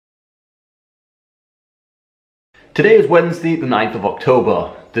Today is Wednesday, the 9th of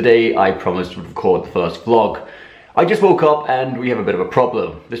October. The day I promised to record the first vlog. I just woke up and we have a bit of a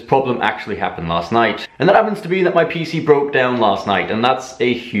problem. This problem actually happened last night. And that happens to be that my PC broke down last night, and that's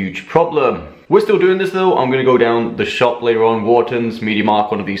a huge problem. We're still doing this though. I'm gonna go down the shop later on, Wharton's, MediaMarkt,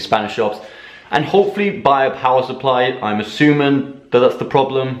 one of these Spanish shops, and hopefully buy a power supply. I'm assuming that that's the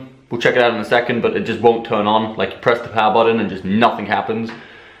problem. We'll check it out in a second, but it just won't turn on. Like, you press the power button and just nothing happens.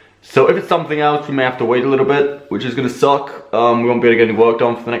 So if it's something else, we may have to wait a little bit, which is gonna suck. We won't be able to get any work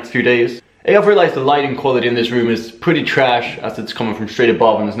done for the next few days. A, I've realized the lighting quality in this room is pretty trash, as it's coming from straight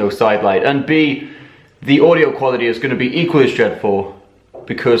above and there's no side light. And B, the audio quality is gonna be equally as dreadful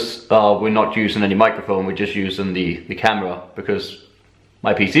because we're not using any microphone, we're just using the camera because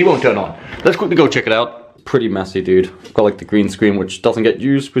my PC won't turn on. Let's quickly go check it out. Pretty messy, dude. I've got like the green screen, which doesn't get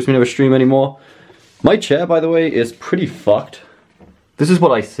used because we never stream anymore. My chair, by the way, is pretty fucked. This is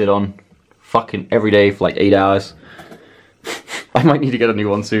what I sit on fucking every day for like 8 hours. I might need to get a new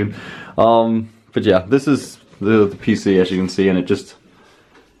one soon. But yeah, this is the PC, as you can see, and it just...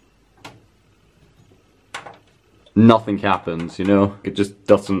 nothing happens, you know? It just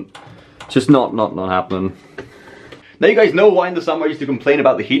doesn't... just not happening. Now you guys know why in the summer I used to complain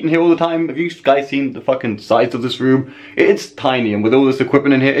about the heat in here all the time. Have you guys seen the fucking size of this room? It's tiny, and with all this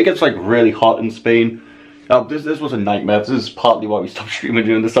equipment in here, it gets like really hot in Spain. This was a nightmare. This is partly why we stopped streaming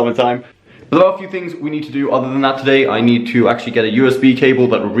during the summertime. But there are a few things we need to do other than that today. I need to actually get a USB cable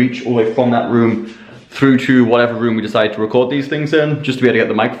that will reach all the way from that room through to whatever room we decide to record these things in, just to be able to get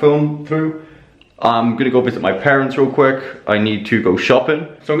the microphone through. I'm gonna go visit my parents real quick. I need to go shopping.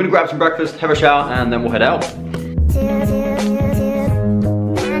 So I'm gonna grab some breakfast, have a shower, and then we'll head out.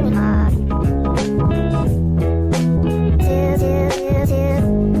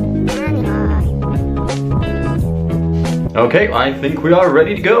 Okay, I think we are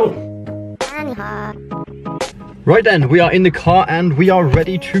ready to go. Right then, we are in the car and we are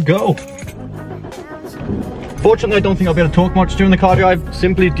ready to go. Fortunately, I don't think I'll be able to talk much during the car drive,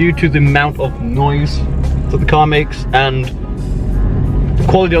 simply due to the amount of noise that the car makes, and the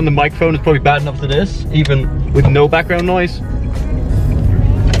quality on the microphone is probably bad enough as it is, even with no background noise.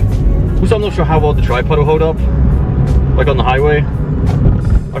 Also, I'm not sure how well the tripod will hold up, like on the highway.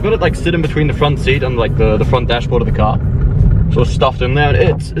 I've got it like sitting between the front seat and like the front dashboard of the car. So it's stuffed in there.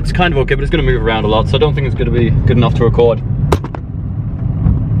 It's kind of okay, but it's going to move around a lot, so I don't think it's going to be good enough to record.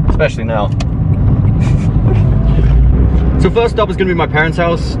 Especially now. So first stop is going to be my parents'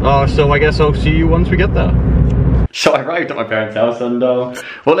 house, so I guess I'll see you once we get there. So I arrived at my parents' house and, well,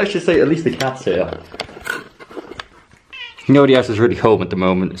 let's just say at least the cat's here. Nobody else is really home at the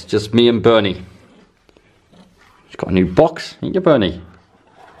moment, it's just me and Bernie. She's got a new box, ain't you, Bernie?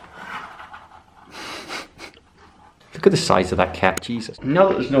 Look at the size of that cat, Jesus. Now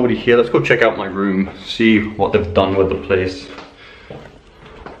that there's nobody here, let's go check out my room, see what they've done with the place.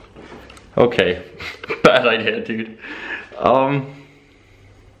 Okay, bad idea, dude.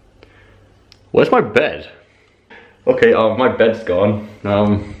 Where's my bed? Okay, my bed's gone. I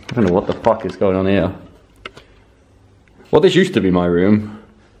don't know what the fuck is going on here. Well, this used to be my room.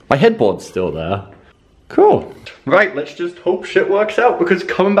 My headboard's still there. Cool. Right, let's just hope shit works out, because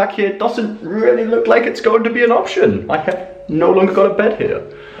coming back here doesn't really look like it's going to be an option. I have no longer got a bed here.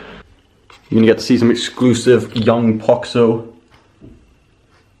 You're gonna get to see some exclusive young Poxo.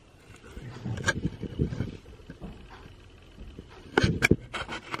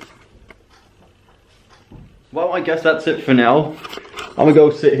 Well, I guess that's it for now. I'm gonna go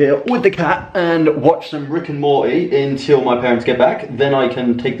sit here with the cat and watch some Rick and Morty until my parents get back. Then I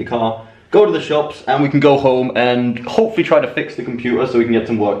can take the car, go to the shops, and we can go home and hopefully try to fix the computer so we can get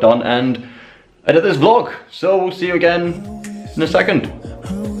some work done and edit this vlog. So we'll see you again in a second.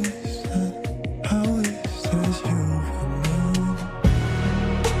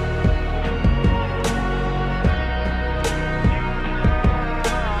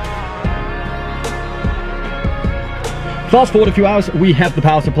 Fast forward a few hours, we have the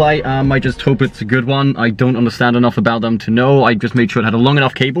power supply. I just hope it's a good one. I don't understand enough about them to know. I just made sure it had a long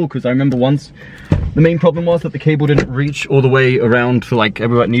enough cable, because I remember once the main problem was that the cable didn't reach all the way around to like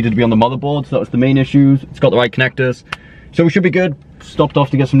everywhere it needed to be on the motherboard. So that was the main issue. It's got the right connectors, so we should be good. Stopped off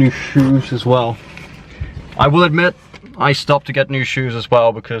to get some new shoes as well. I will admit, I stopped to get new shoes as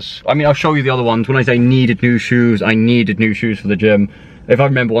well because, I mean, I'll show you the other ones. When I say needed new shoes, I needed new shoes for the gym. If I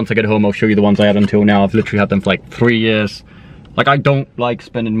remember, once I get home, I'll show you the ones I had until now. I've literally had them for like 3 years. Like, I don't like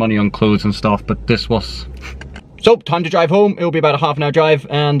spending money on clothes and stuff, but this was... So, time to drive home. It'll be about a half-an-hour drive,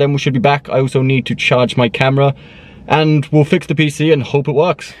 and then we should be back. I also need to charge my camera, and we'll fix the PC and hope it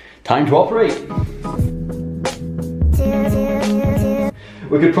works. Time to operate.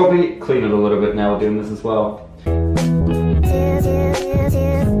 We could probably clean it a little bit now doing this as well.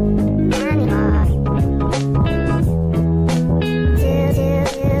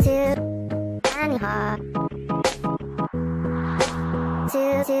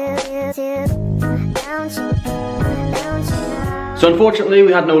 So unfortunately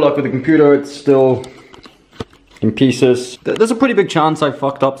we had no luck with the computer, it's still in pieces. There's a pretty big chance I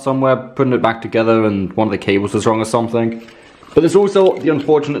fucked up somewhere putting it back together and one of the cables was wrong or something. But there's also the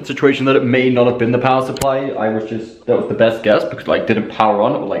unfortunate situation that it may not have been the power supply. That was the best guess because like didn't power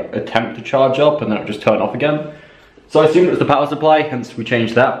on, it would like attempt to charge up and then it would just turn off again. So I assumed it was the power supply, hence we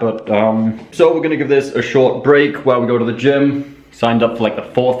changed that, but so we're gonna give this a short break while we go to the gym. Signed up for like the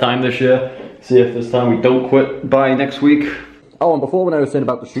 4th time this year. See if this time we don't quit by next week. Oh, and before when I was saying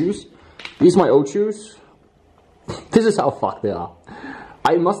about the shoes, these are my old shoes. This is how fucked they are.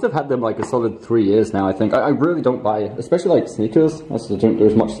 I must have had them like a solid 3 years now, I think. I really don't buy, especially like sneakers. I don't do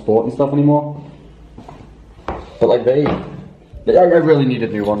as much sport and stuff anymore. But like I really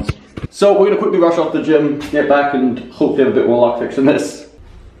needed new ones. So we're gonna quickly rush off the gym, get back and hopefully have a bit more luck fixing this.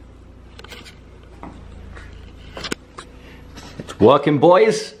 It's working,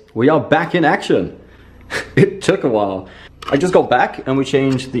 boys. We are back in action. It took a while. I just got back and we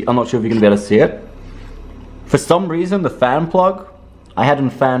changed the, I'm not sure if you're gonna be able to see it. For some reason, the fan plug I had in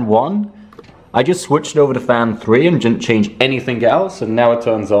fan 1, I just switched over to fan 3 and didn't change anything else, and now it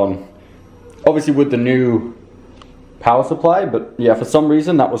turns on. Obviously with the new power supply, but yeah, for some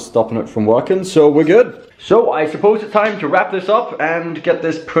reason that was stopping it from working, so we're good. So I suppose it's time to wrap this up and get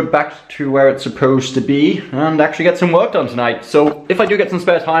this put back to where it's supposed to be and actually get some work done tonight. So if I do get some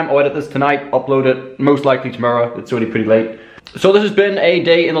spare time, I'll edit this tonight, upload it most likely tomorrow. It's already pretty late. So this has been a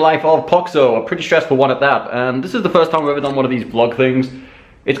day in the life of Poxo, a pretty stressful one at that, and this is the first time I've ever done one of these vlog things.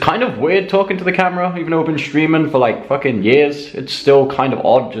 It's kind of weird talking to the camera, even though I've been streaming for like fucking years. It's still kind of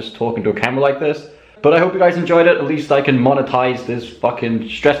odd just talking to a camera like this. But I hope you guys enjoyed it. At least I can monetize this fucking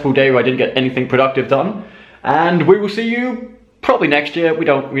stressful day where I didn't get anything productive done. And we will see you probably next year. We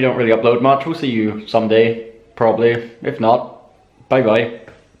don't really upload much. We'll see you someday, probably. If not, bye bye.